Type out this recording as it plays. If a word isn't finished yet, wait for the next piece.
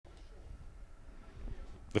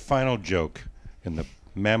The final joke in the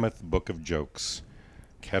Mammoth Book of Jokes.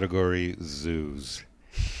 Category zoos.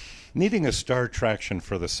 Needing a star attraction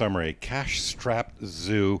for the summer, a cash-strapped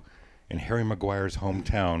zoo in Harry Maguire's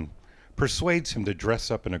hometown persuades him to dress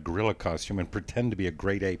up in a gorilla costume and pretend to be a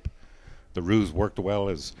great ape. The ruse worked well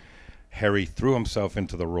as Harry threw himself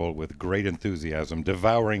into the role with great enthusiasm,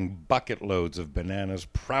 devouring bucket loads of bananas,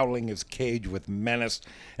 prowling his cage with menace,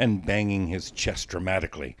 and banging his chest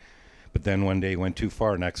dramatically. But then one day he went too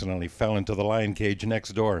far and accidentally fell into the lion cage next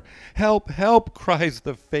door. "Help, help," cries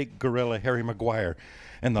the fake gorilla Harry Maguire.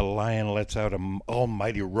 And the lion lets out an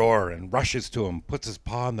almighty roar and rushes to him, puts his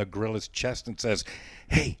paw on the gorilla's chest and says,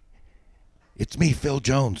 "Hey, it's me, Phil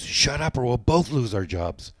Jones. Shut up or we'll both lose our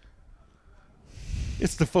jobs."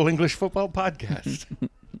 It's the Full English Football Podcast.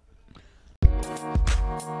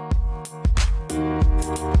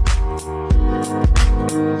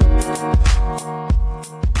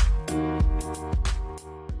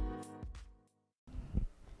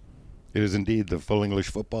 It is indeed the Full English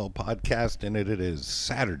Football Podcast, and it is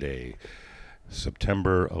Saturday,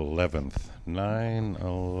 September 11th,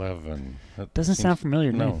 9/11. Doesn't sound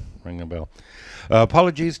familiar to me. No, ring a bell.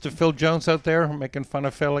 Apologies to Phil Jones out there making fun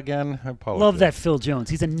of Phil again. I apologize. Love that Phil Jones.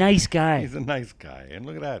 He's a nice guy. He's a nice guy, and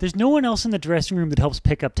look at that. There's no one else in the dressing room that helps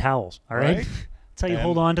pick up towels, all right? Right? That's how you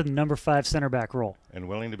hold on to the number 5 center back role. And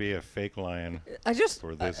willing to be a fake lion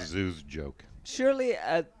for this zoo's joke. Surely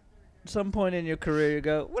at some point in your career you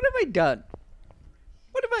go, what have I done?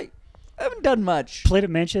 I haven't done much. Played at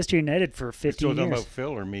Manchester United for 15 Still talking years. about Phil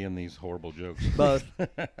or me and these horrible jokes? Both. What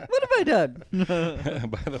have I done?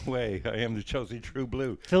 By the way, I am the Chelsea True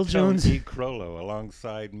Blue. Phil Jones. Tony Crollo.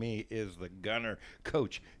 Alongside me is the gunner,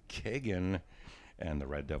 Coach Kagan, and the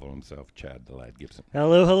Red Devil himself, Chad the Lad Gibson.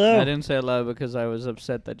 Hello, hello. I didn't say hello because I was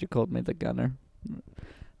upset that you called me the gunner.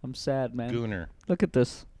 I'm sad, man. Gooner. Look at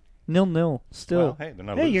this. 0-0 still. Well, hey, they're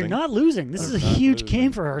not Hey, losing. you're not losing. This They're is a not huge losing.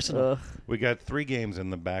 game for Arsenal. We got 3 games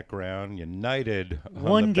in the background. United on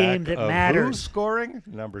One the game back that of matters. Who's scoring?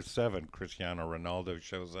 Number 7, Cristiano Ronaldo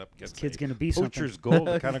shows up. This Gets kid's a going to be poacher's something. goal,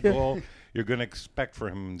 the kind of goal you're going to expect from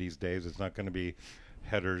him these days. It's not going to be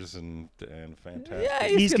headers and fantastic. Yeah,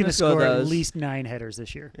 He's going to score at those. least 9 headers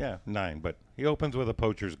this year. Yeah, 9. But he opens with a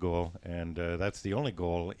poacher's goal, and that's the only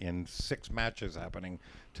goal in 6 matches happening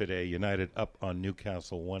today. United up on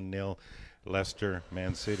Newcastle 1-0. Leicester,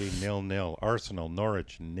 Man City 0-0. Arsenal,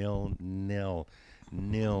 Norwich 0-0.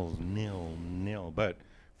 0-0. But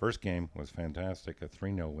first game was fantastic, a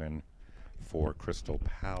 3-0 win for Crystal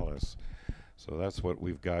Palace. So that's what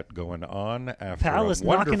we've got going on after Palace a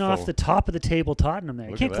knocking off wonderful- the top of the table Tottenham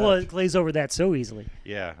there. Look Can't at that. glaze over that so easily.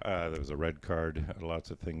 Yeah, there was a red card,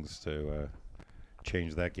 lots of things to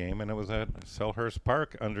change that game, and it was at Selhurst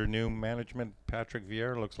Park under new management. Patrick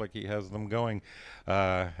Vieira looks like he has them going.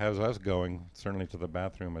 Has us going, certainly to the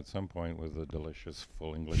bathroom at some point with a delicious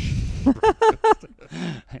full English.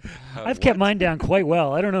 I've kept mine down quite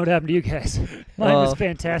well. I don't know what happened to you guys. Mine was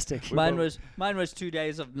fantastic. Mine was 2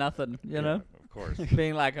 days of nothing, you know? Of course.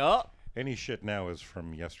 Being like, oh. Any shit now is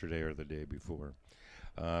from yesterday or the day before.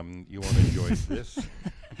 You want to enjoy this?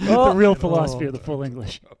 The real philosophy of the full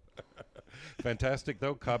English. Fantastic,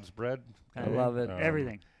 though. Cobb's bread. I love it.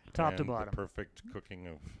 Everything, top to and bottom. The perfect cooking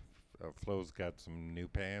of Flo's got some new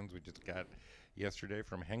pans we just got yesterday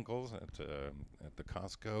from Henkel's at the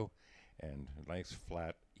Costco, and nice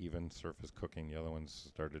flat even surface cooking. The other ones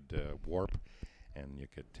started to warp, and you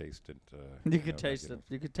could taste it. You could taste it.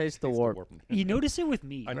 You could taste the warp. You notice it with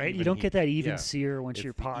meat, right? You don't get that even sear once It's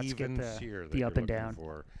your the pots get even sear that the you're up and looking down.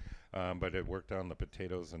 for. But it worked on the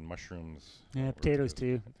potatoes and mushrooms. Yeah, potatoes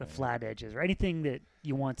too. The flat edges or anything that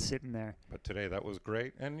you want sitting there. But today that was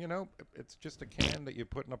great, and it's just a can that you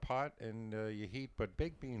put in a pot and you heat. But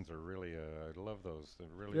baked beans are really, I love those. They're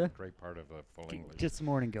really a great part of a full English. Just the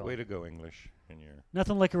morning goal. Way to go, English! In your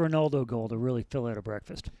Nothing like a Ronaldo goal to really fill out a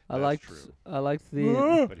breakfast. I That's like true.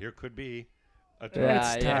 the. But here could be a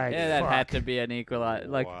That's Yeah, tight. that had Fuck. to be an equalizer.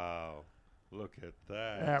 Like wow, look at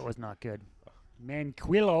that. That was not good.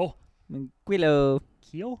 Manquillo. Quilo.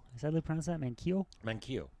 Keel? Is that how they pronounce that? Manquillo?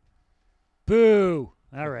 Manquillo. Boo!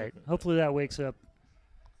 All right. Hopefully that wakes up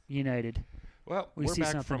United. Well, We we're see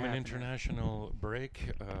back something from an happening. international break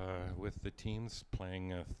with the teams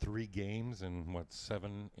playing 3 games in,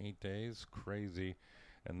 7-8 days? Crazy.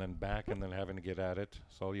 And then back and then having to get at it.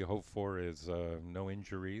 So all you hope for is no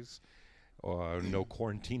injuries, or no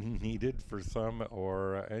quarantining needed for some,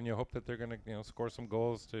 and you hope that they're going to score some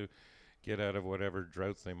goals to get out of whatever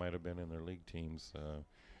droughts they might have been in their league teams.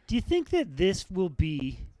 Do you think that this will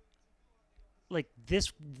be, like,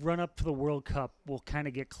 this run-up to the World Cup will kind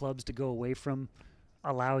of get clubs to go away from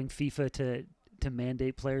allowing FIFA to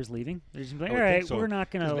mandate players leaving? They're just like, I all would think right, so. we're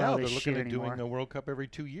not going to 'Cause allow now this they're shit looking at anymore. doing a World Cup every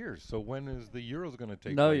 2 years. So when is the Euros going to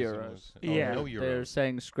take No place? Euros. Yeah. No Euros. They're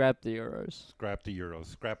saying scrap the Euros. Scrap the Euros.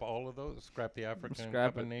 Scrap all of those. Scrap the African Scrap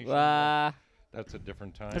Cup of it. Nations. That's a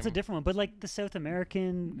different time. That's a different one. But like the South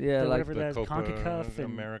American, Yeah, the like whatever the that is, Copa CONCACAF and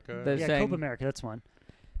America. They're yeah, saying- Copa America, that's one.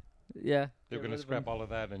 Yeah. They're Get going to rid of scrap them. all of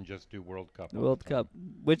that and just do World Cup. The all World the time. Cup,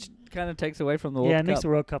 which kind of takes away from the World Yeah, Cup. it makes the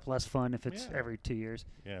World Cup less fun if it's Yeah. every 2 years.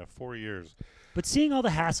 Yeah, 4 years. But seeing all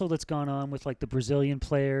the hassle that's gone on with like the Brazilian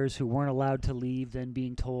players who weren't allowed to leave, then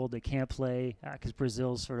being told they can't play because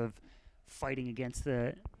Brazil's sort of fighting against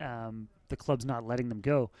the clubs not letting them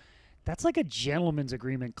go. That's like a gentleman's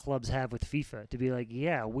agreement clubs have with FIFA to be like,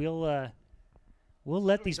 yeah, we'll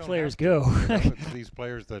let these Don't players have to, go. you know, it's these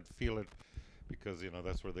players that feel it because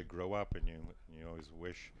that's where they grow up, and you always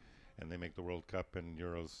wish, and they make the World Cup and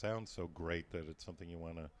Euros sound so great that it's something you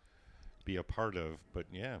want to be a part of. But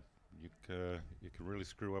yeah, you can really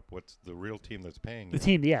screw up what's the real team that's paying The you.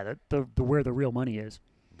 team, yeah, the where the real money is.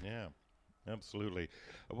 Yeah, absolutely.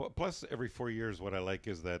 Plus, every 4 years, what I like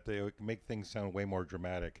is that they make things sound way more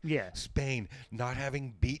dramatic. Yeah. Spain not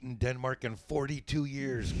having beaten Denmark in 42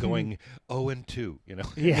 years, going 0-2.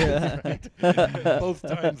 Yeah. Right? Both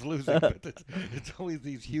times losing, but it's always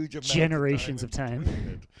these huge amounts Generations of of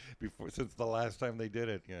time. since the last time they did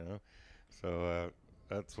it. So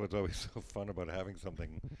that's what's always so fun about having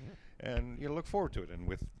something, and you look forward to it.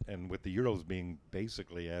 And with the Euros being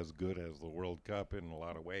basically as good as the World Cup in a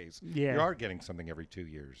lot of ways, Yeah. you are getting something every 2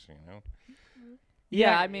 years. Yeah,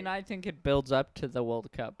 Yeah, I mean, I think it builds up to the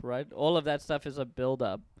World Cup, right? All of that stuff is a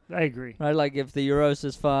build-up, I agree. right? Like if the Euros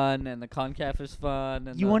is fun and the CONCACAF is fun,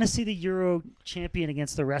 and You want to see the Euro champion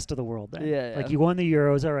against the rest of the world then. Yeah, Like yeah. you won the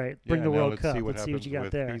Euros, all right, bring Yeah, the now World let's Cup. see what Let's see what you got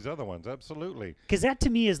with there. these other ones. Absolutely. Because that to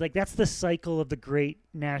me is like that's the cycle of the great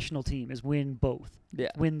national team is win both. Yeah.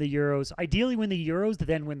 Win the Euros. Ideally win the Euros,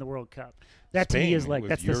 then win the World Cup. That to me Spain is like was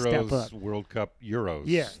that's Euros, the step up. World Cup, Euros.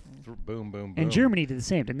 Yeah. Boom, boom, boom. And Germany did the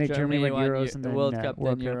same, didn't they? Germany won won Euros and the then World Cup,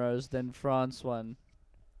 World then Cup. Euros, then France won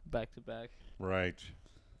back to back, Right.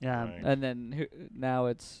 Um, Right. and then now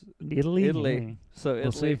it's Italy. Italy. Yeah. So We'll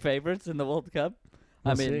Italy see. favorites in the World Cup.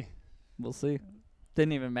 We'll I mean, see. we'll see.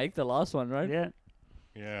 Didn't even make the last one, right? Yeah.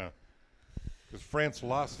 Yeah. Because France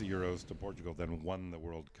lost the Euros to Portugal, then won the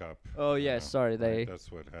World Cup. Oh, yeah, sorry, they-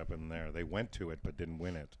 That's what happened there. They went to it, but didn't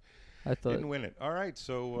win it. I thought. Didn't win it. All right,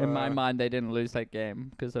 so... In my mind, they didn't lose that game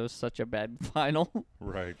because it was such a bad final.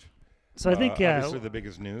 Right. So I think obviously the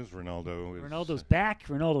biggest news, Ronaldo is... Ronaldo's back.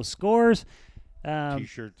 Ronaldo scores.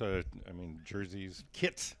 T-shirt, jerseys,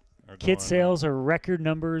 kits. Are Kit going sales are record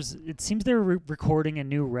numbers. It seems they're recording a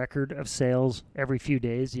new record of sales every few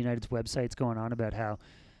days. United's website's going on about how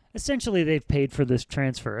essentially they've paid for this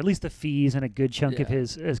transfer. At least the fees and a good chunk of Yeah.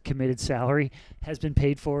 his committed salary has been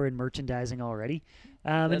paid for in merchandising already.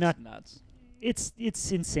 And That's not nuts.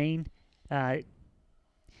 it's insane.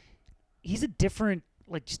 He's a different,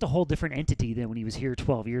 like just a whole different entity than when he was here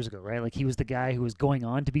 12 years ago, right? Like he was the guy who was going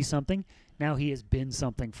on to be something. Now he has been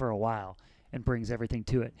something for a while and brings everything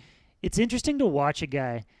to it. It's interesting to watch a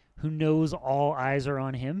guy who knows all eyes are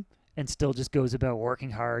on him and still just goes about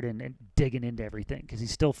working hard and digging into everything because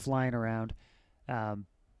he's still flying around.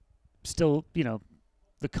 Still,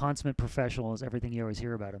 the consummate professional is everything you always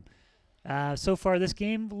hear about him. So far this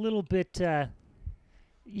game, a little bit...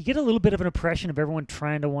 you get a little bit of an impression of everyone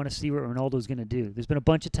trying to want to see what Ronaldo's going to do. There's been a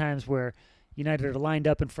bunch of times where United are lined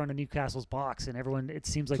up in front of Newcastle's box, and everyone, it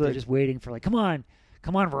seems like they're just waiting for, like, come on,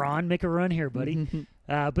 Ron, make a run here, buddy.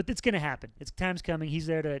 But it's going to happen. It's time's coming. He's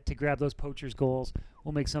there to grab those poachers' goals.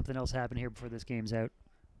 We'll make something else happen here before this game's out.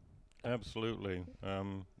 Absolutely.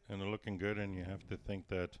 And they're looking good, and you have to think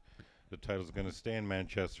that the title's going to stay in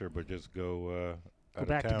Manchester, but just go out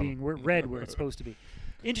Back of to town. being red where it's supposed to be.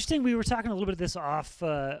 Interesting. We were talking a little bit of this off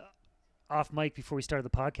mic before we started the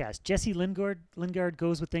podcast. Jesse Lingard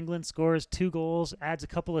goes with England, scores 2 goals, adds a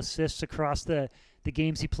couple assists across the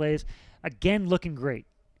games he plays. Again, looking great.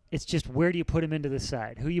 It's just where do you put him into the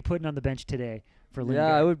side? Who are you putting on the bench today for Lingard?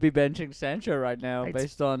 Yeah, I would be benching Sancho right now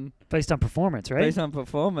based on performance, right? Based on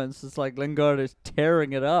performance, it's like Lingard is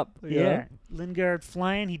tearing it up. Yeah, Lingard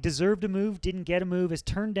flying. He deserved a move, didn't get a move, has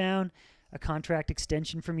turned down a contract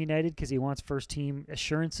extension from United because he wants first-team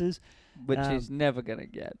assurances. Which he's never going to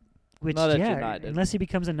get. Which, Not at United. Unless he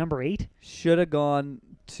becomes a number 8. Should have gone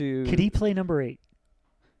to... Could he play number 8?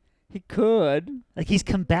 He could. Like, he's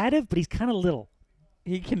combative, but he's kind of little.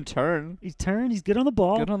 He can turn. He's he's good on the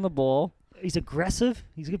ball. Good on the ball. He's aggressive.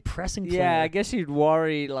 He's a good pressing player. Yeah, I guess you'd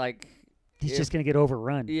worry, like... He's just going to get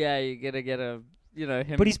overrun. Yeah, you're going to get him...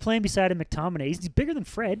 But he's playing beside a McTominay. He's bigger than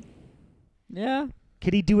Fred. Yeah.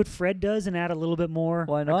 Could he do what Fred does and add a little bit more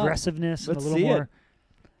Why not? aggressiveness and Let's a little see it. more?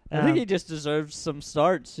 I think he just deserves some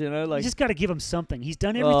starts, you know, You like just got to give him something. He's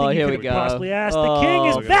done Oh, everything here you we could go. have possibly asked. Oh, The king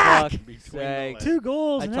is for back. fuck's Between the sake. legs. 2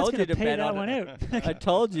 goals, I and that's told going you to to pay bet that on one it. out. I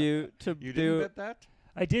told you to You do. didn't bet that?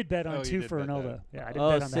 I did bet Oh, on you 2 did for bet that. Ronaldo. Yeah, I didn't Oh,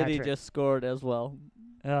 bet on the City hat trick. just scored as well.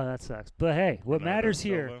 Oh, that sucks. But hey, what Ronaldo matters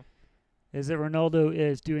here Silva. is that Ronaldo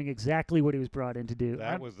is doing exactly what he was brought in to do.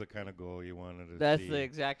 That was the kind of goal you wanted to That's see. the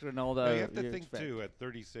exact Ronaldo. Now, you have to you think, expect. too, at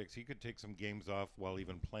 36, he could take some games off while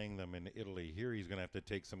even playing them in Italy. Here he's going to have to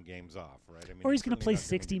take some games off, right? I mean, Or he's going to certainly play not gonna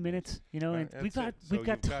 60 be- minutes, you know, Right, and we've that's got it. we've So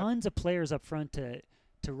got you've got- tons of players up front to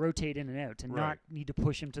rotate in and out, to not Right. need to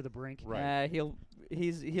push him to the brink. Right.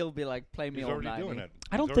 He'll be like, play me He's all already night. doing it.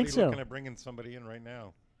 I don't He's think already so. looking at bringing somebody in right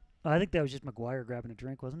now. I think that was just Maguire grabbing a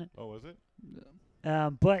drink, wasn't it? Oh, was it?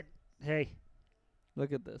 But hey,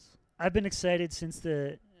 Look at this. I've been excited since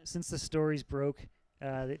the stories broke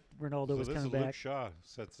that Ronaldo So was this coming is Luke back. Shaw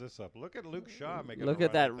sets this up. Look at Luke Shaw making Look a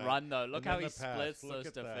at run that run though. Look And how then he the pass. splits Look those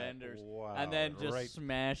at that. defenders, Wow. and then just right.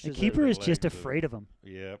 smashes. The it. keeper is the just legs, afraid of him.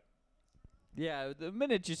 Yep. Yeah, the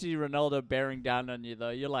minute you see Ronaldo bearing down on you, though,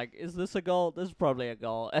 you're like, "Is this a goal? This is probably a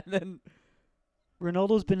goal." And then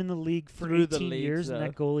Ronaldo's been in the league for Through the 18 leagues, years, and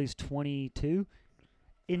that goalie's 22.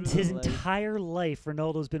 In Through his the league. entire life,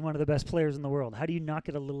 Ronaldo's been one of the best players in the world. How do you not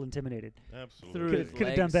get a little intimidated? Absolutely. through Could've- his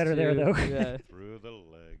could've done legs, better there, too. though. Yeah. Through the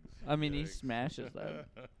legs. I mean, he Yikes. smashes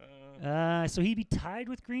that. So he'd be tied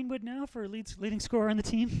with Greenwood now for leading scorer on the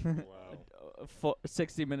team. Wow.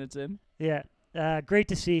 60 minutes in. Yeah, great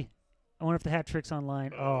to see. I wonder if the hat trick's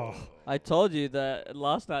online. Oh, I told you that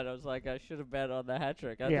last night. I was like, I should have bet on the hat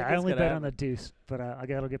trick. yeah, think I it's only gonna bet on the happen. deuce, but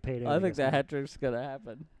that'll get paid out. I think guess. that hat trick's gonna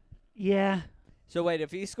happen. Yeah, So wait,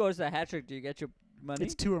 if he scores the hat trick, do you get your money?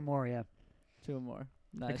 it's 2 or more. Yeah, 2 more.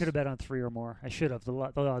 I Nice. could have bet on 3 or more. I should have. The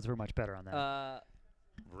odds were much better on that.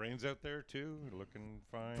 Varane's out there, too, looking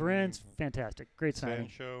fine. Varane's fantastic. Great signing.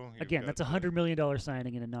 Sancho. you've Again, got that's a $100 million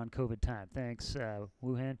signing in a non-COVID time. Thanks,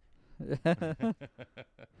 Wuhan.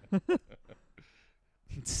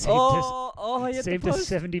 saved he hit saved the us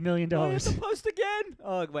post. $70 million. Oh, he hit the post again.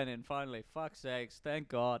 Oh, it went in finally. Fuck's sakes. Thank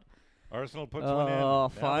God. Arsenal puts one in. Oh, Now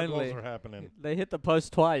the finally. goals are happening. They hit the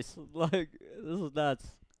post twice. Like, this is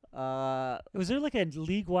nuts. Was there like a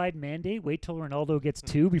league-wide mandate? Wait till Ronaldo gets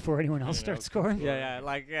 2 before anyone else starts scoring. Yeah,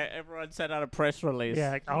 like everyone sent out a press release.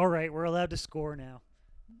 Yeah, like, all right, we're allowed to score now.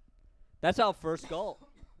 That's our first goal.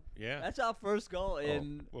 Yeah. That's our first goal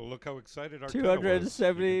in Well, look how excited our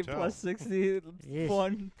 270 plus 60, Yes.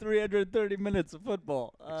 330 minutes of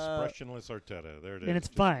football. Expressionless Arteta. There it is. And it's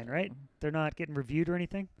Just- fine, right? They're not getting reviewed or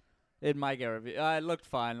anything? It might get reviewed. It looked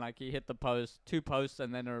fine. Like, he hit the post, 2 posts,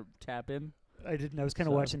 and then a tap in. I didn't. I was kind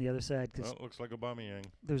of So- watching the other side because Well, it looks like Aubameyang.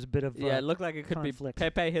 there was a bit of Yeah, it looked like it could conflict. be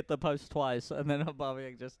Pepe hit the post twice, and then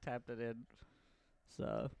Aubameyang just tapped it in.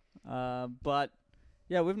 So, but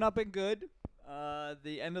yeah, we've not been good.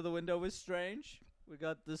 The end of the window was strange. We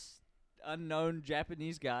got this unknown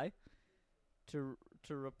Japanese guy to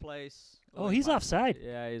replace. Oh, he's offside.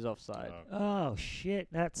 Yeah, he's offside. Oh shit,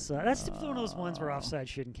 that's one of those ones where Oh. offside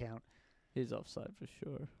shouldn't count. He's offside for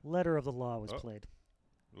sure. Letter of the law was Oh. played.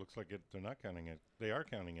 Looks like they're not counting it. They are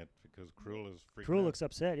counting it because Krul is freaking Krul out. looks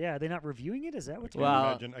upset. Yeah, are they not reviewing it? Is that what's I going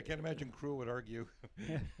on? can't I can't imagine Krul would argue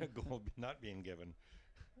a goal not being given.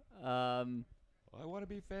 I want to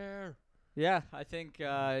be fair. Yeah, I think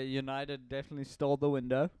United definitely stole the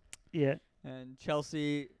window, Yeah, and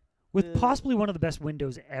Chelsea. with possibly one of the best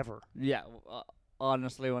windows ever. Yeah,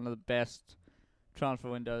 honestly, one of the best transfer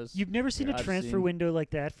windows. You've never seen a I've transfer seen. window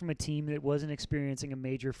like that from a team that wasn't experiencing a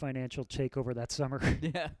major financial takeover that summer.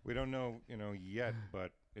 Yeah. We don't know, yet,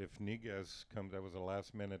 but if Niguez comes, that was a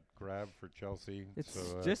last-minute grab for Chelsea. It's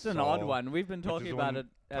so, just that's an odd all. one. We've been Which is talking the about one it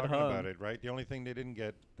at talking home. about it, right? The only thing they didn't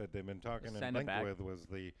get that they've been talking and Centre linked back. with was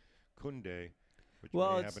the Kunde, which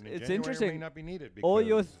Well, may it's- happen in it's January or interesting. may not be needed. All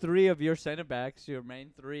your because- 3 of your centre backs, your main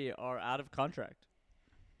 3, are out of contract.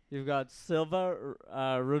 You've got Silva,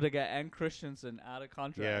 Rudiger, and Christensen out of Yeah,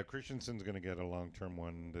 contract. Christensen's going to get a long-term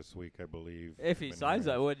one this week, I believe. If he Been signs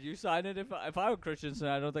that, announced. would you sign it? If I were Christensen,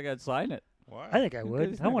 I don't think I'd sign it. Why? I think I Because would.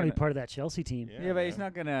 he's I not want to be gonna- part of that Chelsea team. Yeah, but he's man.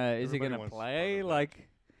 not gonna. Is he Everybody gonna wants play? part of that. Like,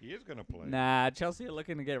 He is going to play. nah. Chelsea are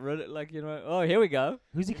looking to get rid of. Like, Oh, here we go.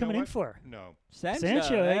 Who's he You know coming in what? for? No. Sancho. You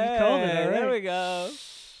called it, Hey, all There right. we go.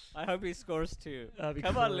 I hope he scores 2. That'd be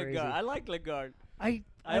Come on, crazy. Lingard. I like Lingard. I've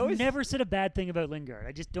always- never said a bad thing about Lingard.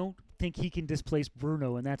 I just don't think he can displace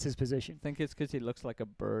Bruno, and that's his position. I think it's because he looks like a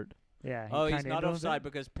bird. Yeah. Oh, he's kinda not into him offside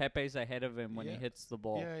there. because Pepe's ahead of him when he Yeah. hits the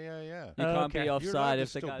ball. Yeah. You Oh, can't okay. be You're You're offside allowed to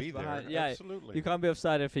if the still guy's be there. behind. Yeah, Absolutely. you can't be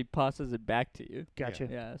offside if he passes it back to you. Gotcha.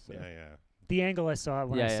 Yeah. So. Yeah. The angle I saw it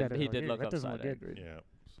when I Yeah, said it, he I was did like, look that doesn't offside. look I good. agree. Yeah.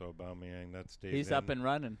 So Aubameyang, that stays He's in. up and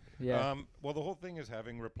running. Yeah. Well, the whole thing is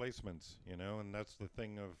having replacements, and that's the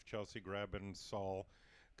thing of Chelsea grabbing Saul,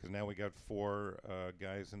 because now we got 4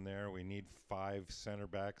 guys in there. We need 5 center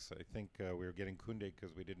backs. I think we were getting Koundé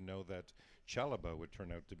because we didn't know that Chalobah would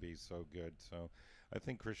turn out to be so good. So I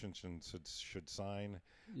think Christensen should sign.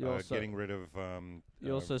 Getting rid of.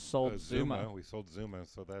 You also sold Zuma. We sold Zuma,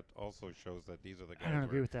 so that also shows that these are the guys I don't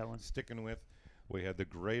agree we're with that one. sticking with. We had the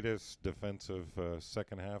greatest defensive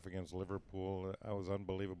second half against Liverpool. That was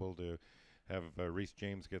unbelievable to have Reece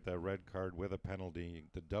James get that red card with a penalty.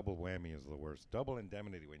 The double whammy is the worst. Double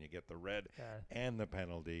indemnity when you get the red and the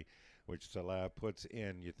penalty, which Salah puts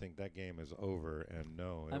in. You think that game is over, and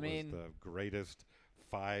no, it was the greatest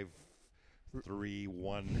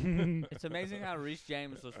 5-3-1. It's amazing how Reece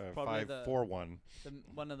James was probably 5-4-1.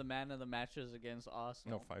 one of the man of the matches against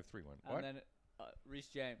Arsenal. No, 5-3-1. And What? then Reece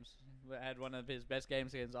James had one of his best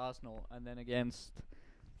games against Arsenal, and then against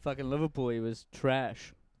fucking Liverpool, he was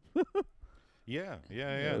trash. Yeah.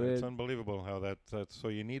 It's unbelievable how that's. So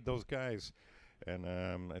you need those guys, and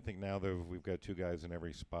I think now that we've got 2 guys in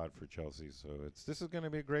every spot for Chelsea. So this is going to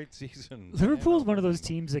be a great season. Liverpool's one of those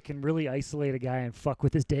teams that can really isolate a guy and fuck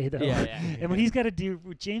with his day, though. Yeah. And when he's got to do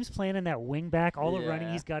with James playing in that wing back, all the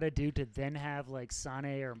running he's got to do to then have like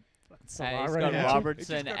Sane or Salah he's running got at you.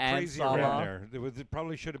 Robertson got and crazy around Salah. there. It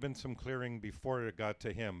probably should have been some clearing before it got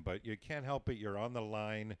to him, but you can't help it. You're on the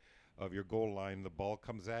line of your goal line. The ball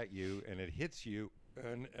comes at you, and it hits you,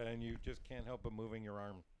 and you just can't help but moving your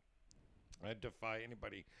arm. I defy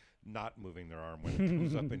anybody not moving their arm when it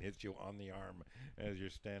comes up and hits you on the arm as you're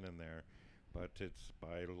standing there. But it's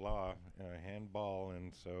by law, handball,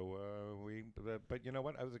 and so but you know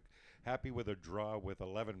what? I was happy with a draw with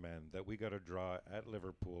 11 men. That we got a draw at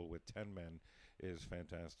Liverpool with 10 men is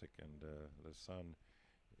fantastic, and the sun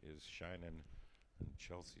is shining in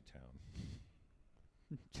Chelsea Town.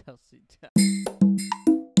 Chelsea Town.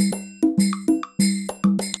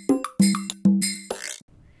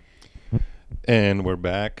 And we're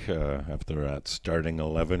back after that starting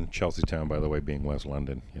 11. Chelsea Town, by the way, being West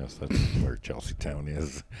London. Yes, that's where Chelsea Town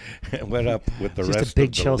is. Went up with the Just rest a big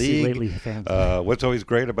of the Chelsea league. lately, fans. What's always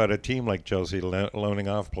great about a team like Chelsea loaning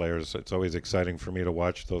off players, it's always exciting for me to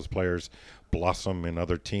watch those players blossom in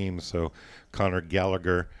other teams. So Conor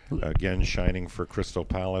Gallagher, again, shining for Crystal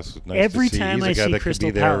Palace. Nice Every to see. time He's I a guy see that Crystal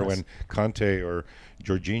could be there Palace. when Conte or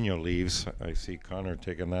Jorginho leaves. I see Conor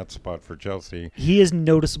taking that spot for Chelsea. He is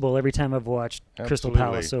noticeable every time I've watched Crystal Absolutely.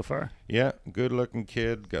 Palace so far. Yeah, good-looking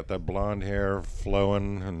kid, got that blonde hair,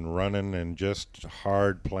 flowing and running, and just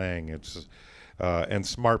hard playing. It's and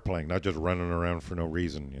smart playing, not just running around for no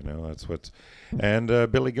reason. That's what's. And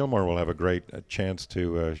Billy Gilmore will have a great chance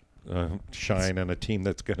to shine on a team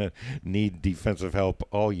that's going to need defensive help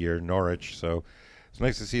all year, Norwich. So it's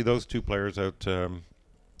nice to see those 2 players out.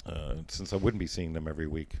 Since I wouldn't be seeing them every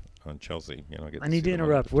week on Chelsea, I need to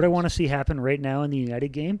interrupt. What I want to see happen right now in the United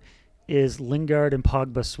game is Lingard and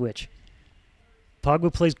Pogba switch.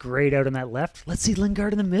 Pogba plays great out on that left. Let's see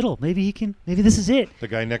Lingard in the middle. Maybe this is it. The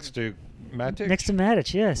guy next to Matic? Next to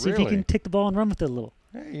Matic, yeah. See if he Really? can take the ball and run with it a little.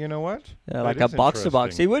 Hey, you know what? Yeah, That like a is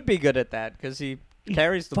box-to-box. He interesting. would be good at that because he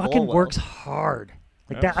carries the ball fucking well. works hard.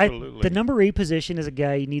 Like Absolutely. the number 8 position is a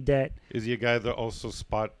guy you need that. Is he a guy that also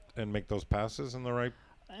spot and make those passes in the right?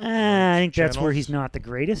 I think that's where channels? he's not the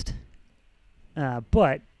greatest. But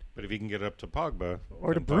But if he can get up to Pogba,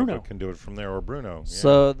 Or to then Bruno. Pogba can do it from there, or Bruno. Yeah.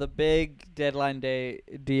 So the big deadline day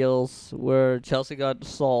deals were Chelsea got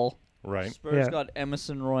Saul, right, Spurs Yeah. got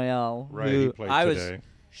Emerson Royale. right. who He played I today. was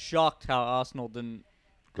shocked how Arsenal didn't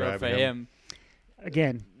go Grab for him. him.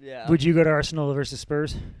 again, Yeah, would you go to Arsenal versus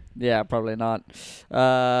Spurs? yeah, probably not.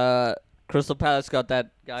 Crystal Palace got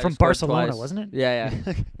that guy who From scored Barcelona, twice. wasn't it? Yeah,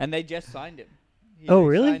 and they just signed him. Oh,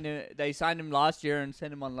 really? They signed him last year and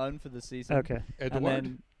sent him on loan for the season. Okay. And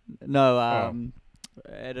Edouard. then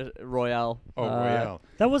Royale. Oh, Royale.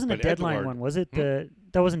 That wasn't a But deadline Edouard- one, was it?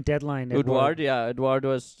 That wasn't deadline. Edouard, yeah. Edouard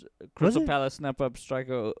was Crystal it? Palace snap-up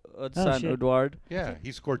striker. Son shit. Edouard. Yeah,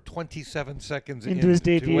 he scored 27 seconds Into his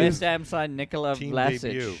debut. West Ham signed Nikola Team Vlasic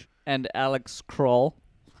debut. and Alex Kroll.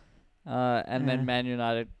 And Yeah. then Man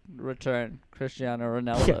United return Cristiano Yeah,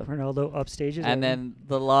 Ronaldo. Ronaldo upstages. And then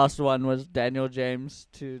the last one was Daniel James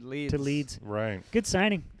to Leeds. to Leeds. Right. Good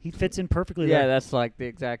signing. He fits in perfectly Yeah, there. that's like the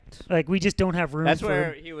exact. Like, we just don't have room That's for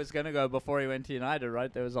where him. he was gonna go before he went to United,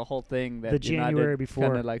 right? There was a whole thing that The January United before.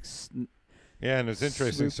 kind of like Yeah, and it's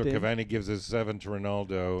interesting. So Swooped in. Cavani gives his 7 to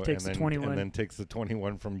Ronaldo, Takes the and then 21. and then takes the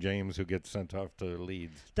 21 from James, who gets sent off to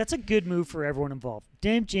Leeds. That's a good move for everyone involved.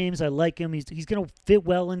 Damn James, I like him. He's going to fit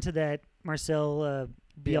well into that Marcel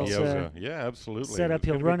Bielsa. Yeah, absolutely. Set up, It's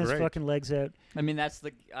he'll gonna be run his great. fucking legs out. I mean, that's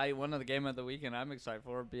one of the game of the weekend I'm excited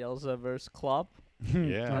for. Bielsa versus Klopp.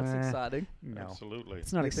 Yeah. That's exciting. No, Absolutely.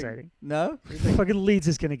 it's not You think- exciting. No? Fucking Leeds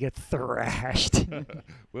is gonna get thrashed.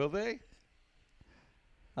 Will they?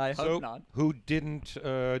 I So, hope not. who didn't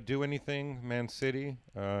do anything? Man City,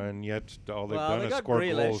 and yet all they've Well, done they is got score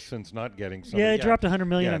Grealish. goals since not getting somebody. Yeah, they dropped 100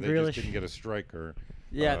 million yeah, on they Grealish. just didn't get a striker.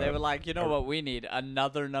 Yeah, they Uh, were like, you know what we need?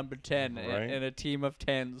 Another number 10 Right. in a team of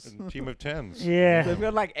 10s. A team of 10s. Yeah. They've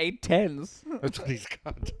got like 8 10s. That's what he's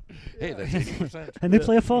got. Hey, that's 80%. And they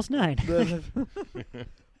play a false 9.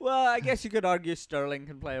 Well, I guess you could argue Sterling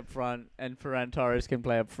can play up front and Ferran Torres can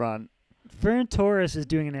play up front. Ferran Torres is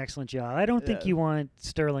doing an excellent job. I don't think Yeah. you want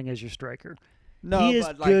Sterling as your striker. No, he is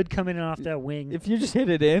but like, good coming in off that wing. if you just hit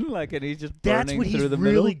it in, like, and he's just That's burning what he's through the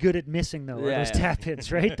really middle. good at missing, though, are Yeah, those yeah.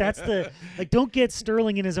 tap-ins, right? That's the don't get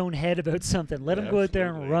Sterling in his own head about something. Let him go out there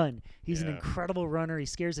and Absolutely. run. He's an Yeah. incredible runner. He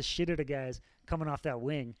scares the shit out of guys coming off that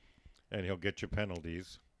wing. And he'll get you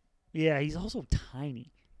penalties. Yeah, he's also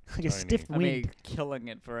tiny, like a stiff I wing. mean, killing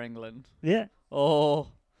it for England. Yeah, Oh,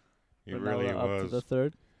 He Ronaldo really up to was. the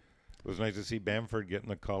third. It was nice to see Bamford getting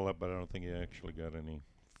the call up, but I don't think he actually got any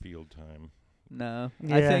field time. No,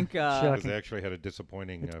 Yeah, I think Because shocking. they actually had a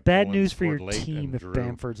disappointing. it's bad Poland news for your scored late team and if drew.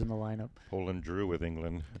 Bamford's in the lineup. Poland drew with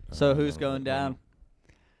England. so. Who's Uh, going down?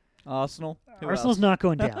 Arsenal. Who Arsenal's else? not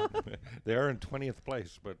going down. They are in 20th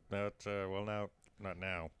place, but not not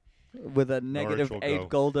now. With a negative will 8 go.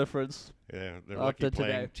 goal difference. Yeah, they're After lucky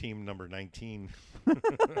playing today. team number 19.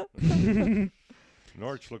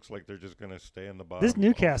 Norwich looks like they're just going to stay in the bottom. This all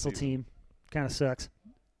Newcastle season. team kind of sucks.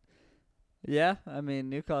 Yeah, I mean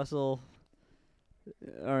Newcastle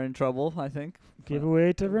are in trouble. I think.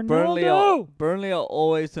 Giveaway to Burnley Ronaldo. Burnley are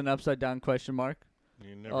always an upside down question mark.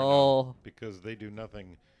 You never know Oh, because they do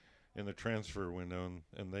nothing in the transfer window,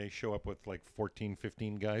 and they show up with like 14,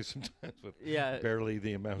 15 guys sometimes with yeah. barely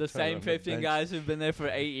the amount. The of same on 15 bench. guys who've been there for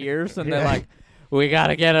 8 years, and Yeah. they're like, "We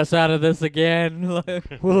gotta get us out of this again."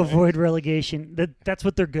 We'll avoid relegation. That's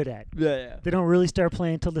what they're good at. Yeah. They don't really start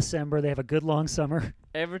playing until December. They have a good long summer.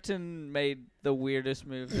 Everton made the weirdest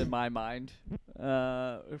moves in my mind.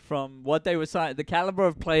 From what they were signing, the caliber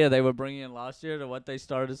of player they were bringing in last year to what they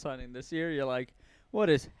started signing this year, you're like, what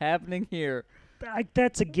is happening here?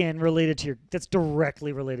 That's again related to that's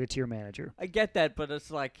directly related to your manager. I get that, but it's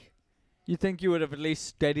like, you think you would have at least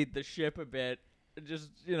steadied the ship a bit. Just,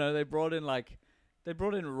 they brought in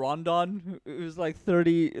Rondon, who's like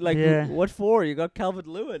 30. Like, Yeah. what for? You got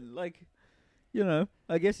Calvert-Lewin. Like,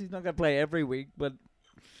 I guess he's not gonna play every week, but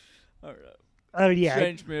I don't know. Oh yeah,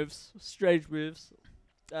 Strange moves.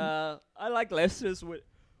 I like Leicester's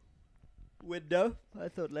window. I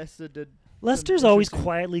thought Leicester did. Leicester's always interesting.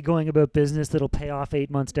 quietly going about business that'll pay off 8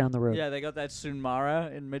 months down the road. Yeah, they got that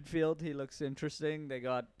Sunmara in midfield. He looks interesting. They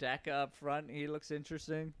got Daka up front. He looks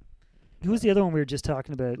interesting. Who's the other one we were just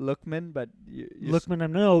talking about? Lookman, but Lookman,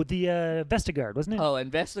 no, the Vestergaard, wasn't it? Oh,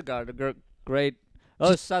 and Vestergaard, great.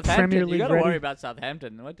 Oh, Just Southampton. Premier You League got to ready. worry about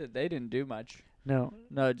Southampton. They didn't do much. No,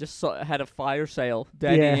 No, just had a fire sale.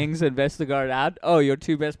 Danny Yeah. Ings and Vestergaard out. Oh, your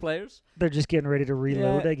 2 best players? they're just getting ready to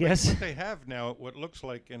reload, Yeah. I guess. What they have now, what looks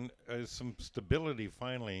like, and some stability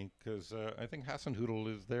finally, because I think Hasenhüttl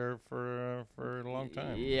is there for a long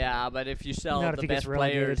time. Yeah, but if you sell Not if the he gets best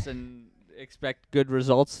relegated. players and expect good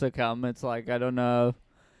results to come, it's like, I don't know.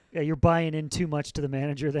 Yeah, you're buying in too much to the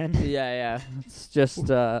manager then. Yeah. It's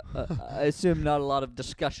just, I assume not a lot of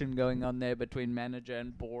discussion going on there between manager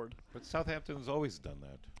and board. But Southampton's always done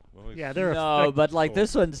that. Always Yeah, they're No, but like so-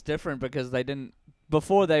 this one's different because they didn't.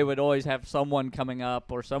 Before they would always have someone coming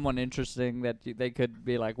up or someone interesting that they could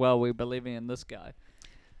be like, well, we believe in this guy.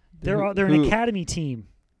 they're an Who- academy team.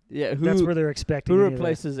 Yeah, That's where they're expecting. who any of that.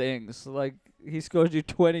 replaces Ings? Like he scored you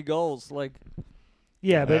 20 goals. Like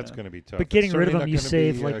Yeah, that's but going to be tough. but It's getting rid of certainly him, not you gonna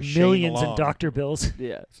save be, like Shane millions in Long. doctor bills.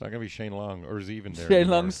 yeah, It's not going to be Shane Long, or is he even there? Shane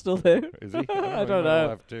anymore? Long's still there. Is he? I he don't might know.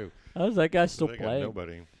 have to. How's that guy still They got playing?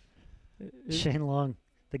 nobody. Shane Long,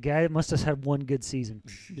 the guy that must have had one good season,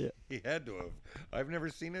 He had to have. I've never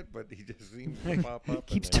seen it, but he just seems to pop up.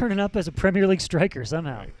 keeps and then- turning up as a Premier League striker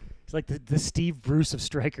somehow. Right. He's like the Steve Bruce of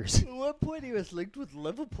strikers. At one point, he was linked with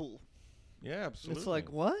Liverpool. Yeah, absolutely. It's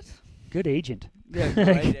like what? Good agent. Yeah,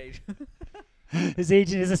 great age. His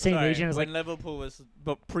agent is the same Sorry, agent as when like. Liverpool was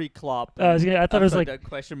pre-Klopp. I thought it was like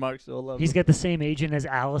question marks all over. he's got the same agent as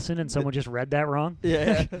Allison, and someone just read that wrong.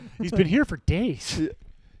 yeah. He's been here for days.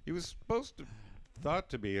 He was thought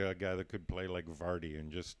to be a guy that could play like Vardy and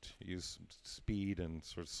just use some speed and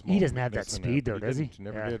sort of small. He doesn't have that weakness and speed, though, but does he? didn't.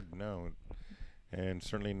 Never Yeah. did. No. and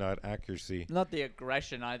certainly not accuracy. Not the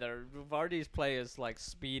aggression either. Vardy's play is like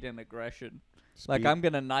speed and aggression. Like, Speed. I'm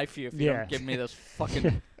going to knife you if you Yeah. don't give me this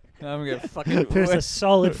fucking... I'm going to fucking... There's a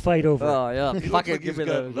solid fight over it. Oh, yeah. He looks Fucking like give he's me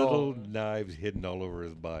got the little goal. knives hidden all over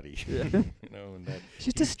his body. Yeah. And that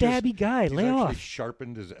He's just a he's stabby guy. he's Lay actually off.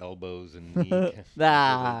 sharpened his elbows and knee.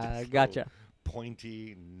 Ah, Just gotcha. little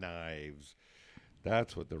pointy knives.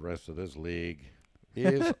 That's what the rest of this league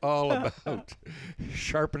is all about.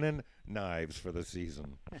 Sharpening knives for the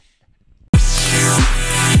season.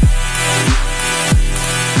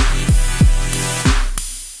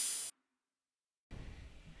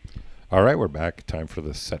 All right, we're back. Time for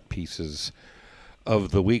the set pieces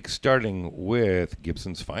of the week, starting with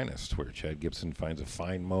Gibson's Finest, where Chad Gibson finds a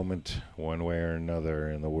fine moment one way or another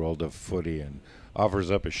in the world of footy and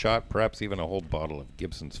offers up a shot, perhaps even a whole bottle of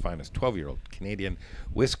Gibson's Finest 12-year-old Canadian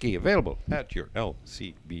whiskey, available at your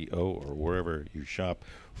LCBO or wherever you shop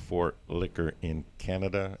for liquor in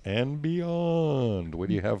Canada and beyond. What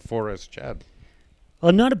do you have for us, Chad? Well,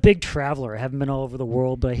 I'm not a big traveler. I haven't been all over the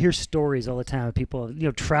world, but I hear stories all the time of people,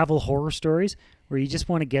 travel horror stories where you just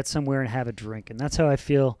want to get somewhere and have a drink. And that's how I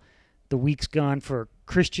feel the week's gone for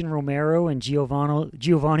Christian Romero and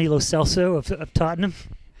Giovanni Lo Celso of Tottenham.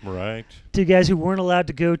 Right. Two guys who weren't allowed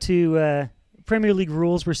to go to Premier League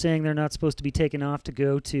rules were saying they're not supposed to be taken off to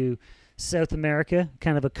go to South America,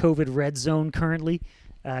 kind of a COVID red zone currently,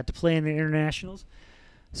 to play in the internationals.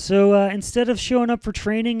 So instead of showing up for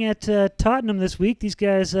training at Tottenham this week, these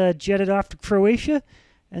guys jetted off to Croatia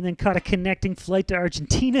and then caught a connecting flight to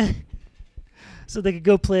Argentina so they could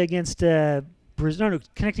go play against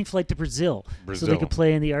connecting flight to Brazil so they could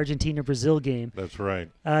play in the Argentina-Brazil game. That's right.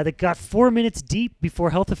 That got 4 minutes deep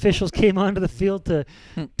before health officials came onto the field to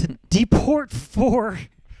deport four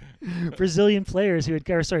Brazilian players four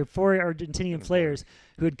Argentinian players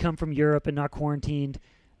who had come from Europe and not quarantined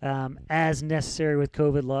as necessary with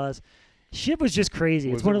COVID laws. Shit was just crazy.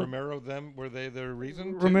 Was it's one of Romero them? Were they the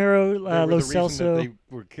reason? Romero, They were Lo the reason that Celso. they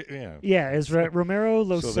were Yeah, it's right. Romero,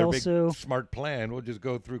 Lo so their Celso. big smart plan. We'll just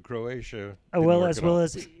go through Croatia. As Didn't well work as at all.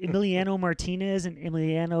 Emiliano Martinez and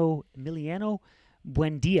Emiliano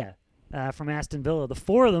Buendia from Aston Villa. The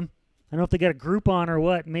four of them, I don't know if they got a Groupon or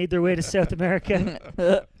what, made their way to South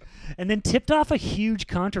America and then tipped off a huge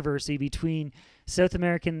controversy between South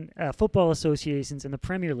American football associations and the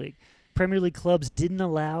Premier League. Premier League clubs didn't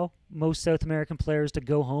allow most South American players to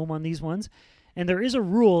go home on these ones. And there is a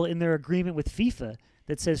rule in their agreement with FIFA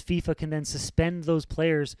that says FIFA can then suspend those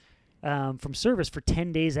players from service for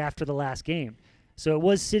 10 days after the last game. So it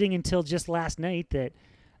was sitting until just last night that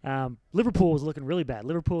Liverpool was looking really bad.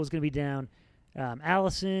 Liverpool was going to be down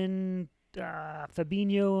Alisson,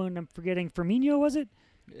 Fabinho, and I'm forgetting Firmino, was it?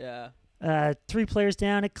 Yeah. 3 players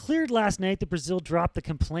down. It cleared last night that Brazil dropped the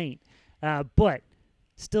complaint. But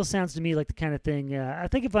still sounds to me like the kind of thing, I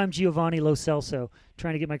think if I'm Giovanni Lo Celso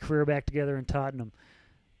trying to get my career back together in Tottenham,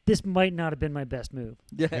 this might not have been my best move.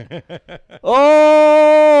 Yeah.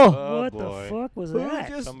 Oh! Oh, what boy. the fuck was Who that?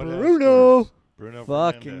 just- Somebody else Bruno. scores. Bruno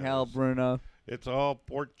Fucking hell, Fernandes. Bruno. It's all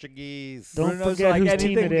Portuguese. Don't Bruno's forget like whose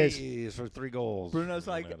team it is. Portuguese for 3 goals. Bruno's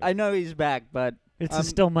like, Automatic. I know he's back, but It's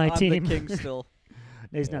still my I'm team. the king still.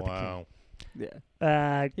 No, he's not Wow. Yeah.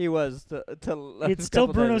 the king. He was till It's a still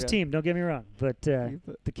couple days Bruno's ago. team, don't get me wrong. But the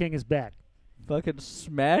king is back. Fucking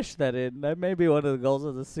smash that in. That may be one of the goals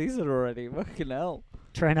of the season already. Fucking hell.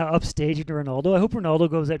 Trying to upstage into Ronaldo. I hope Ronaldo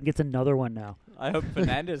goes out and gets another one now. I hope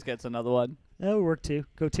Fernandez gets another one. That would work too.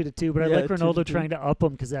 Go 2-2. But I Yeah, like Ronaldo 2-2. trying to up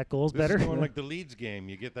him because that goal's This better. is going like the Leeds game.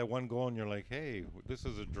 You get that one goal and you're like, hey, this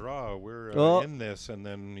is a draw. We're Oh. in this. And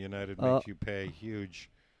then United Oh. makes you pay huge.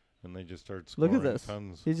 And they just start Look scoring at this.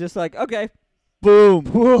 tons. He's just like, okay, boom.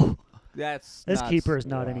 Whoa. That's This nuts. keeper is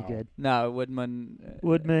not any Wow. good. No, Woodman.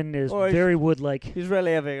 Woodman is or he's- very wood-like. He's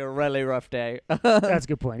really having a really rough day. That's a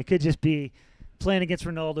good point. It could just be playing against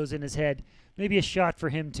Ronaldo's in his head. Maybe a shot for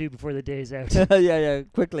him, too, before the day's out. yeah.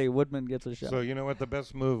 Quickly, Woodman gets a shot. So you know what? The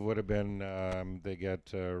best move would have been they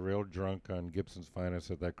get real drunk on Gibson's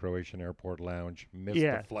Finest at that Croatian airport lounge. Missed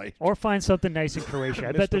Yeah. the flight. Or find something nice in Croatia. I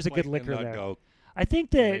Missed bet the there's a good flight and liquor not there. go. I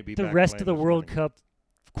think They may that be the back rest playing of the this World morning. Cup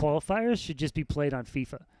qualifiers should just be played on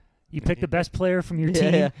FIFA. You pick the best player from your Yeah,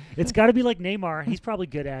 team. yeah. It's got to be like Neymar. He's probably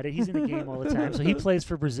good at it. He's in the game all the time, so he plays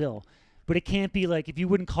for Brazil. But it can't be like if you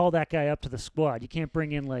wouldn't call that guy up to the squad, you can't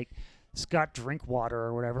bring in like Scott Drinkwater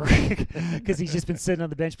or whatever because he's just been sitting on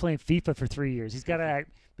the bench playing FIFA for 3 years. He's got to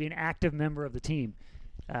be an active member of the team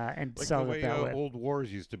and Like sell the it way that way. old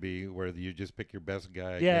wars used to be, where you just pick your best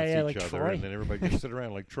guy Yeah, against yeah, each like other, Troy. and then everybody just sit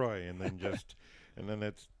around like Troy, and then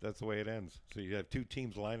that's the way it ends. So you have 2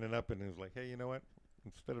 teams lining up, and it's like, hey, you know what?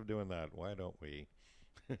 Instead of doing that, why don't we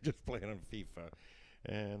just play it on FIFA?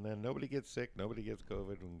 And then nobody gets sick, nobody gets COVID,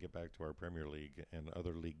 we can get back to our Premier League and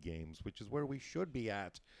other league games, which is where we should be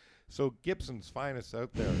at. So Gibson's finest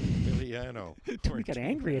out there, Emiliano. We got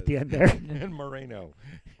angry at the end there. And Moreno.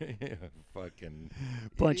 Fucking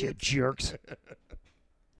Bunch idiots. of jerks.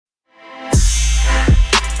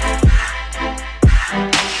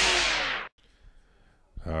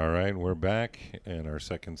 All right, we're back, and our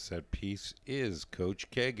second set piece is Coach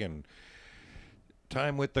Kagan.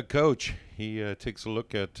 Time with the coach. He takes a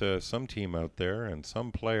look at some team out there and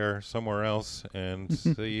some player somewhere else and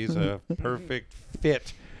sees a perfect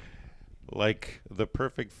fit, like the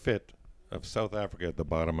perfect fit of South Africa at the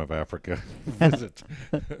bottom of Africa. Visit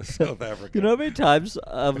South Africa. You know how many times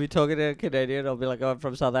I'll be talking to a Canadian, I'll be like, oh, I'm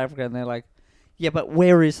from South Africa, and they're like, yeah, but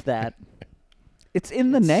where is that? It's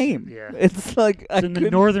in the name. Yeah. It's like It's in the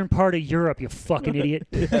northern part of Europe, you fucking idiot.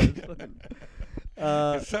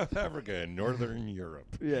 South Africa in Northern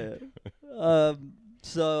Europe. Yeah.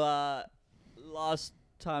 Last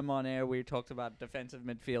time on air, we talked about defensive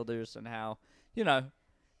midfielders and how, you know,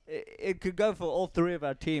 it could go for all three of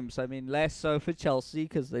our teams. I mean, less so for Chelsea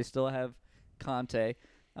because they still have Kante.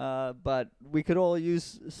 But we could all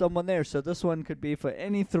use someone there. So this one could be for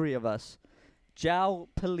any three of us. Joao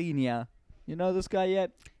Palhinha. You know this guy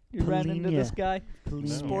yet? You ran into this guy? Palhinha.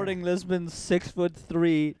 Sporting Lisbon's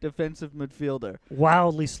 6'3" defensive midfielder.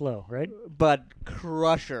 Wildly slow, right? But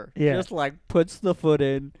crusher. Yeah. Just like puts the foot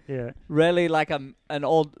in. Yeah. Really like an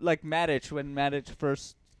old, like Matic when Matic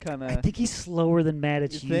first kind I of. think he's slower than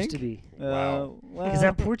Matic You used think? to be. Wow. Because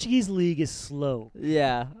that Portuguese league is slow.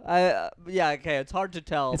 Yeah. Okay. It's hard to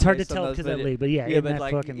tell. It's hard to based on tell those because that videos. league, but yeah, Yeah, in but that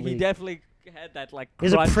like fucking he league. definitely had that like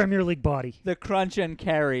There's a crunch, Premier League body. the crunch and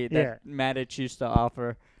carry that Yeah. Matic used to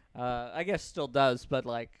offer. I guess still does, but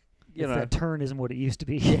like you know. That turn isn't what it used to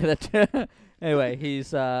be. Yeah. Anyway, he's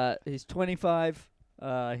 25.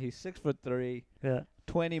 He's 6'3". Yeah.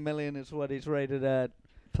 20 million is what he's rated at.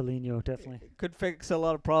 Palhinha, definitely. Could fix a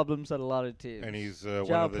lot of problems at a lot of teams. And he's one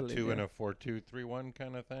Joao of the two Palhinha. in a 4-2-3-1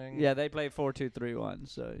 kind of thing. Yeah, they play 4-2-3-1,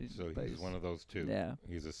 so he's He's one of those two. Yeah.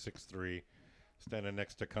 He's a 6'3", standing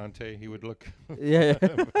next to Conte. He would look. Yeah.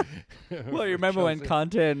 Well, for you remember when Chelsea.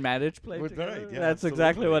 Conte and Matic played Right, together? yeah, That's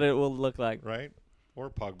exactly what absolutely. it will look like. Right? Or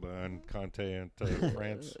Pogba and Conte and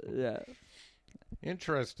France. Yeah.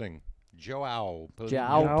 Interesting. Joao. Joao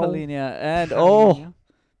Joao Palhinha. And, Palhinha.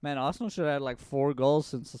 man, Arsenal should have had like 4 goals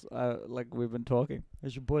since like we've been talking.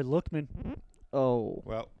 There's your boy Lookman. Oh.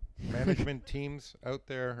 Well, management teams out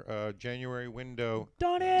there, January window.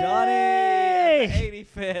 Donny! Donny!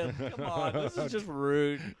 85th. Come on, this is just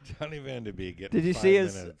rude. Johnny Van de Beek getting Did you 5 see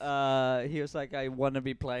his? minutes. He was like, "I want to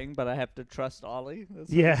be playing, but I have to trust Ollie." That's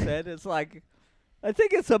what Yeah. he said. It's like, I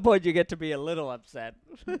think at some point you get to be a little upset.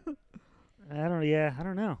 I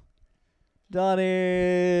don't know.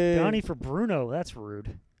 Donny. Donny for Bruno. That's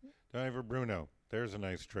rude. Donny for Bruno. There's a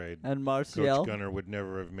nice trade. And Coach Martial. Gunner would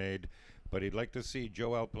never have made, but he'd like to see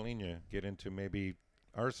Joao Palhinha get into maybe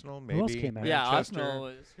Arsenal, maybe Who else came out? Yeah, Manchester. Arsenal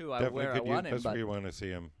is who I Definitely where I could want him, that's but where you want to see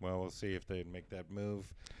him. Well, we'll see if they make that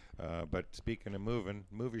move. But speaking of moving,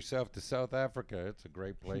 move yourself to South Africa. It's a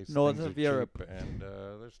great place. North Things of are Europe. cheap, and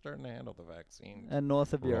they're starting to handle the vaccine and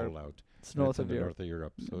north of Europe. rollout. It's north in of the Europe. north of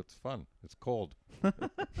Europe, so it's fun. It's cold.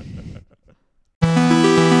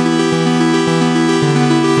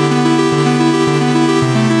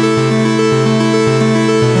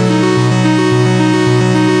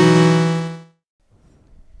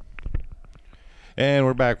 And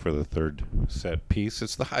we're back for the third set piece.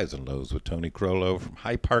 It's the highs and lows with Tony Crollo from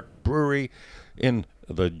High Park Brewery in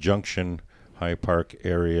the Junction High Park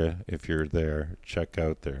area. If you're there, check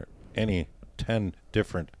out their any 10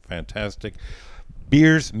 different fantastic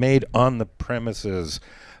beers made on the premises.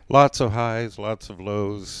 Lots of highs, lots of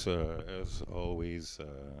lows, as always.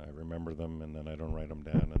 I remember them, and then I don't write them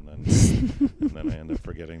down, and then I end up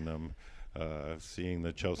forgetting them. Seeing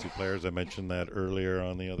the Chelsea players, I mentioned that earlier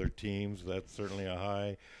on the other teams. That's certainly a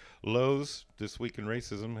high. Lows this week in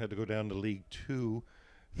racism had to go down to League 2.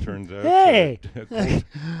 Turns out Hey!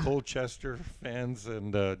 Colchester fans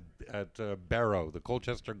and at Barrow, the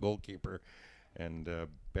Colchester goalkeeper, and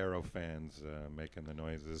Barrow fans making the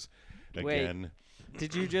noises Wait. again.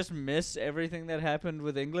 Did you just miss everything that happened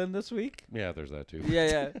with England this week? Yeah, there's that too.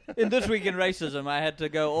 Yeah. In This Week in Racism, I had to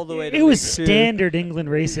go all the way to It was League Two. standard England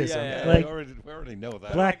racism. Yeah, Yeah, Like, we already know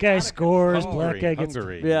that. black guy scores, black guy gets...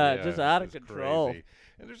 Hungary. Yeah, just out of it's control. crazy.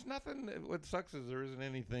 And there's nothing. What sucks is there isn't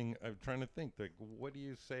anything. I'm trying to think. Like, what do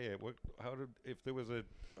you say? If there was an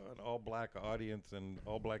all black audience and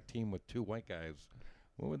all black team with 2 white guys?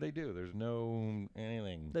 What would they do? There's no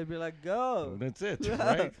anything. They'd be like, go. That's it,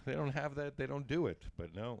 right? They don't have that. They don't do it.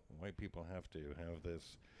 But no, white people have to have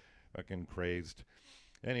this fucking crazed.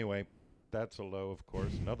 Anyway, that's a low, of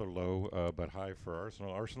course. Another low, but high for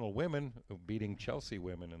Arsenal. Arsenal women beating Chelsea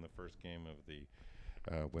women in the first game of the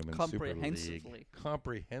Women's Super League.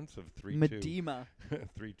 Comprehensive 3-2. Medema.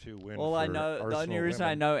 3-2 win All for I know, Arsenal the only reason I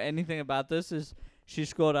women. know anything about this is she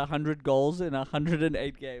scored 100 goals in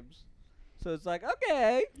 108 games. So it's like,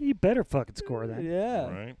 okay. You better fucking score that. Yeah.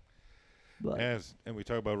 Right. But And we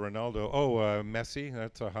talk about Ronaldo. Messi,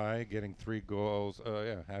 that's a high, getting 3 goals.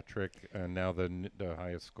 Hat trick, and now the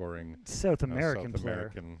highest scoring South American South player.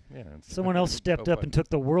 American. Yeah, Someone else stepped up and took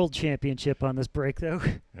the world championship on this break, though.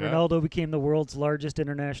 Yeah. Ronaldo became the world's largest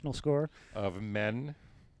international scorer. Of men,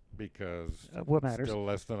 because What matters? still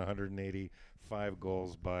less than 185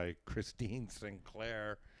 goals by Christine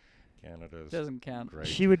Sinclair, Canada's doesn't count. great.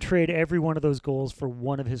 She would trade every one of those goals for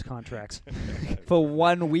one of his contracts. For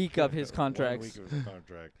 1 week of his 1 contracts. week of his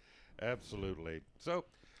contract. Absolutely. So,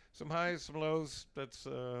 some highs, some lows. That's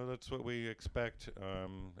what we expect,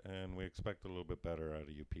 and we expect a little bit better out of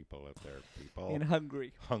you people out there, people. In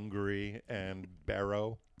Hungary. Hungary and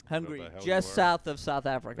Barrow. Hungary, Where the hell just you are. south of South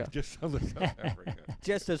Africa. Just south of South Africa.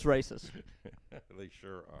 Just as racist. They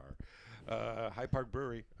sure are. High Park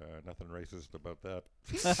Brewery. Nothing racist about that.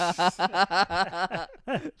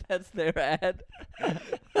 That's their ad.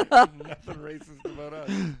 Nothing racist about us.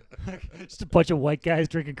 Just a bunch of white guys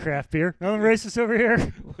drinking craft beer. Nothing racist over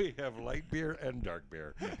here. We have light beer and dark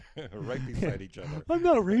beer right beside each other. I'm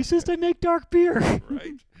not racist. I make dark beer.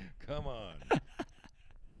 Right? Come on.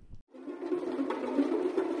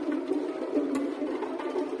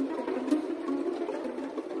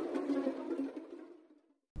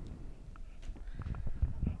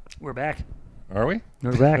 We're back. Are we?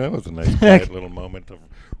 We're back. That was a nice quiet little moment of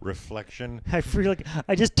reflection. I feel like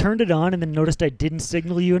I just turned it on and then noticed I didn't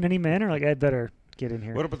signal you in any manner. Like, I'd better get in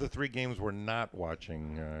here. What about the 3 games we're not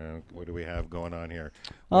watching? What do we have going on here?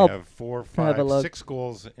 Oh, We have 4, have a 5, look. 6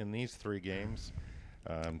 goals in these 3 games.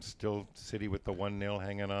 Still City with the 1-0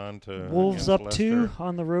 hanging on to Wolves against up 2 Leicester.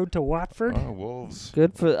 on the road to Watford. Oh, Wolves.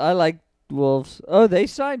 Good for. I like Wolves. Oh, they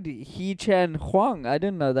signed He Chan Huang. I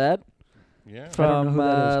didn't know that. Yeah. I don't know From who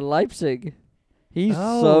that is. Leipzig. He's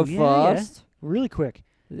Oh, so yeah, fast. Really quick.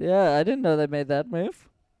 Yeah, I didn't know they made that move.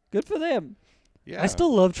 Good for them. Yeah. I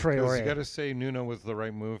still love Because you Traore. got to say Nuno was the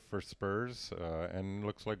right move for Spurs, and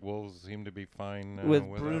looks like Wolves seem to be fine With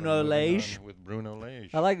without Bruno him moving Lage. on With Bruno Lage.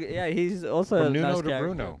 I like. Yeah, he's also From a Nuno nice to character.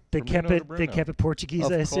 Bruno. They From kept Nuno it. to They Bruno. kept it Portuguese.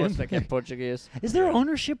 Of I course, assume. they kept Portuguese. Is their Yeah.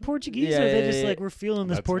 ownership Portuguese, Yeah, or are they yeah, just yeah. like we're feeling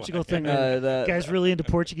this That's Portugal why. thing? The Guys really into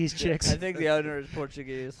Portuguese chicks. I think the owner is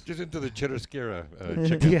Portuguese. Just into the churrasqueira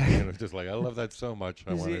chicken. Yeah. You know, just like, I love that so much.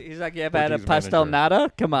 I want it. He's like, you ever had a Portuguese pastel manager.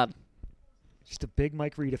 nada? Come on. Just a big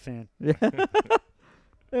Mike Rita fan. Mikey.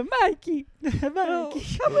 Mikey,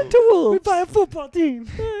 Coming to Wolves. we buy a football team.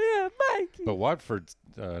 Yeah, Mikey. But Watford's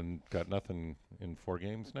got nothing in 4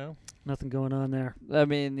 games now. Nothing going on there. I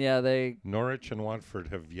mean, yeah, they. Norwich and Watford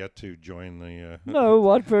have yet to join the. No,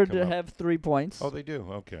 Watford come up. have 3 points. Oh, they do.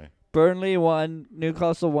 Okay. Burnley 1,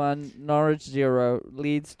 Newcastle 1, Norwich 0,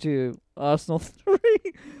 Leeds 2, Arsenal 3.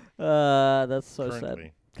 That's so sad.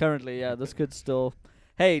 Currently. Currently, yeah, this could still.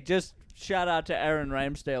 Hey, just shout out to Aaron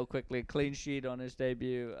Ramsdale quickly. Clean sheet on his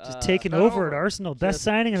debut. Just taking not over at over. Arsenal. Best Just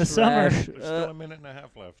signing of the summer. trash. There's still a minute and a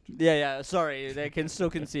half left. Yeah, sorry. They can still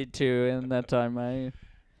concede 2 in that time. I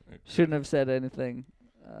shouldn't have said anything.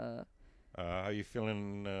 How you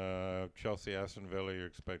feeling, Chelsea, Aston Villa? You're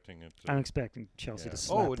expecting it? I'm expecting Chelsea Yeah. to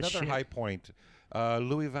slap Oh, the another shit. high point.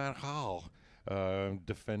 Louis van Gaal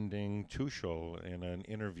defending Tuchel in an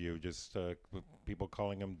interview. Just people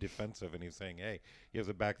calling him defensive, and he's saying, "Hey, he has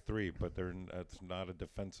a back 3, but it's not a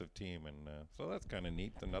defensive team." And so that's kind of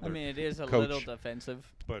neat. Another, I mean, it is a coach. little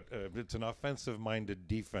defensive. but it's an offensive-minded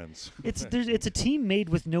defense. It's a team made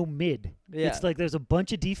with no mid. Yeah. It's like there's a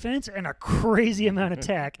bunch of defense and a crazy amount of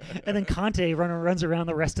attack, and then Conte runs around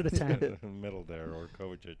the rest of the time. Middle there, or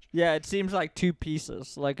Kovacic. Yeah, it seems like 2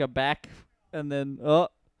 pieces, like a back and then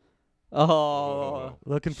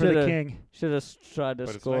Looking for the Shoulda- king. should have tried to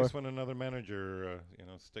But it's score. nice when another manager,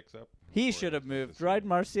 sticks up. He for should have his moved, city. right,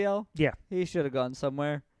 Martial? Yeah. He should have gone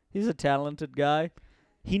somewhere. He's a talented guy.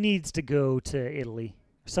 He needs to go to Italy,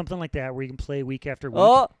 something like that, where he can play week after week.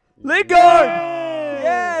 Oh, Lingard!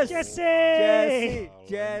 Yes! Jesse! Jesse!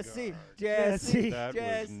 Jesse! Jesse! That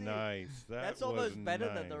Jesse! was nice. That's was almost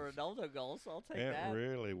better than the nice. Ronaldo goals. I'll take It that.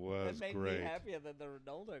 really was That made great. me happier than the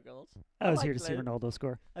Ronaldo goals. I was like here to see Lin- Ronaldo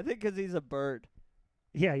score. I think because he's a bird.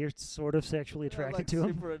 Yeah, you're sort of sexually I'm attracted like to him.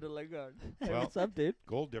 super into Lingard. Hey, Well, what's up, dude?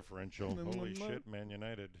 Goal differential. Holy shit, Man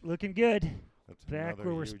United. Looking good. That's Back another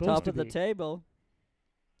where we're huge supposed Top to of the be. table.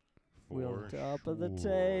 We'll- for Top of the sure.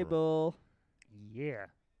 table. Yeah.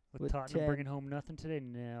 With With Tottenham 10. bringing home nothing today?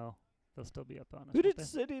 No. They'll still be up on us. Who won't did they?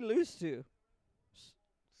 City lose to?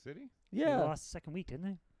 City? They Yeah. lost second week, didn't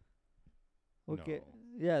they? Okay.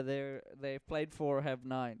 No. Yeah, they played 4, have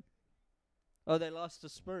 9. Oh, they lost to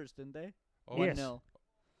Spurs, didn't they? Oh, Yes. 1-0.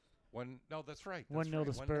 No, that's right. 1-0 right.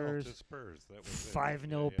 to 1-0 Spurs. to Spurs. That was it.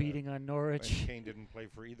 5-0 Yeah. beating on And Norwich. Kane didn't play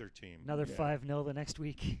for either team. Another Yeah. 5-0 the next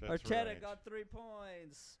week. That's Arteta right. got 3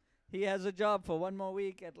 points. He has a job for 1 more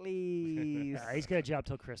week at least. He's got a job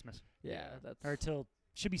till Christmas. yeah, Yeah. that's Or till,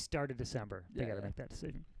 should be started December. They got to Yeah. make that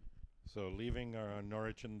decision. So leaving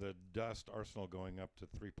Norwich in the dust, Arsenal going up to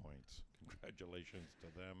 3 points. Congratulations to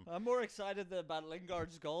them. I'm more excited about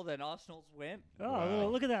Lingard's goal than Arsenal's win. Oh, Wow.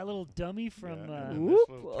 look at that little dummy from. Yeah, and Whoop. this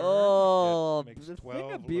little turn, Oh, it makes the thing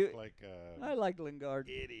 12 of look like I like Lingard.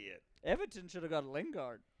 idiot. Everton should have got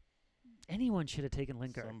Lingard. Anyone should have taken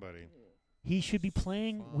Lingard. Somebody. He should be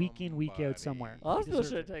playing week in, week out somewhere. Somebody. He Arsenal deserves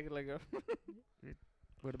should have it. taken Lingard.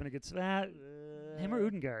 Would have been a good. Him or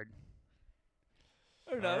Udengard.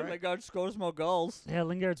 I don't know. Alright. Lingard scores more goals. Yeah,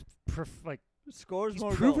 Lingard's Scores he's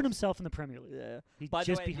more proven goals. himself in the Premier League. Yeah. He's By the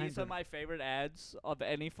just way, behind these are them. my favorite ads of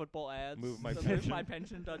any football ads. Move my the pension.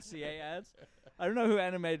 MoveMyPension.ca ads. I don't know who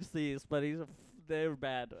animates these, but they're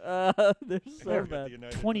bad. They're so Forget the bad.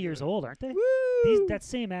 United 20 years States. old, aren't they? Woo! That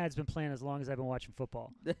same ad's been playing as long as I've been watching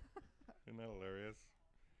football. Isn't that hilarious?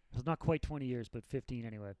 It's not quite 20 years, but 15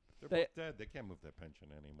 anyway. They're They- both dead. They can't move their pension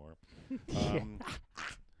anymore. Yeah.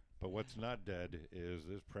 But what's not dead is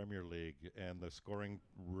this Premier League, and the scoring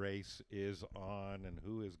race is on, and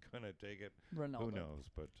who is going to take it? Ronaldo. Who knows?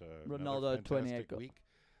 But Ronaldo, another 28 fantastic goal. week.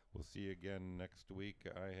 We'll see you again next week.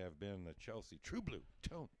 I have been the Chelsea True Blue,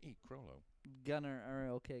 Tony Crollo, Gunner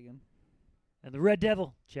Ariel Kagan. And the Red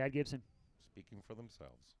Devil, Chad Gibson. speaking for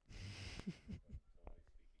themselves.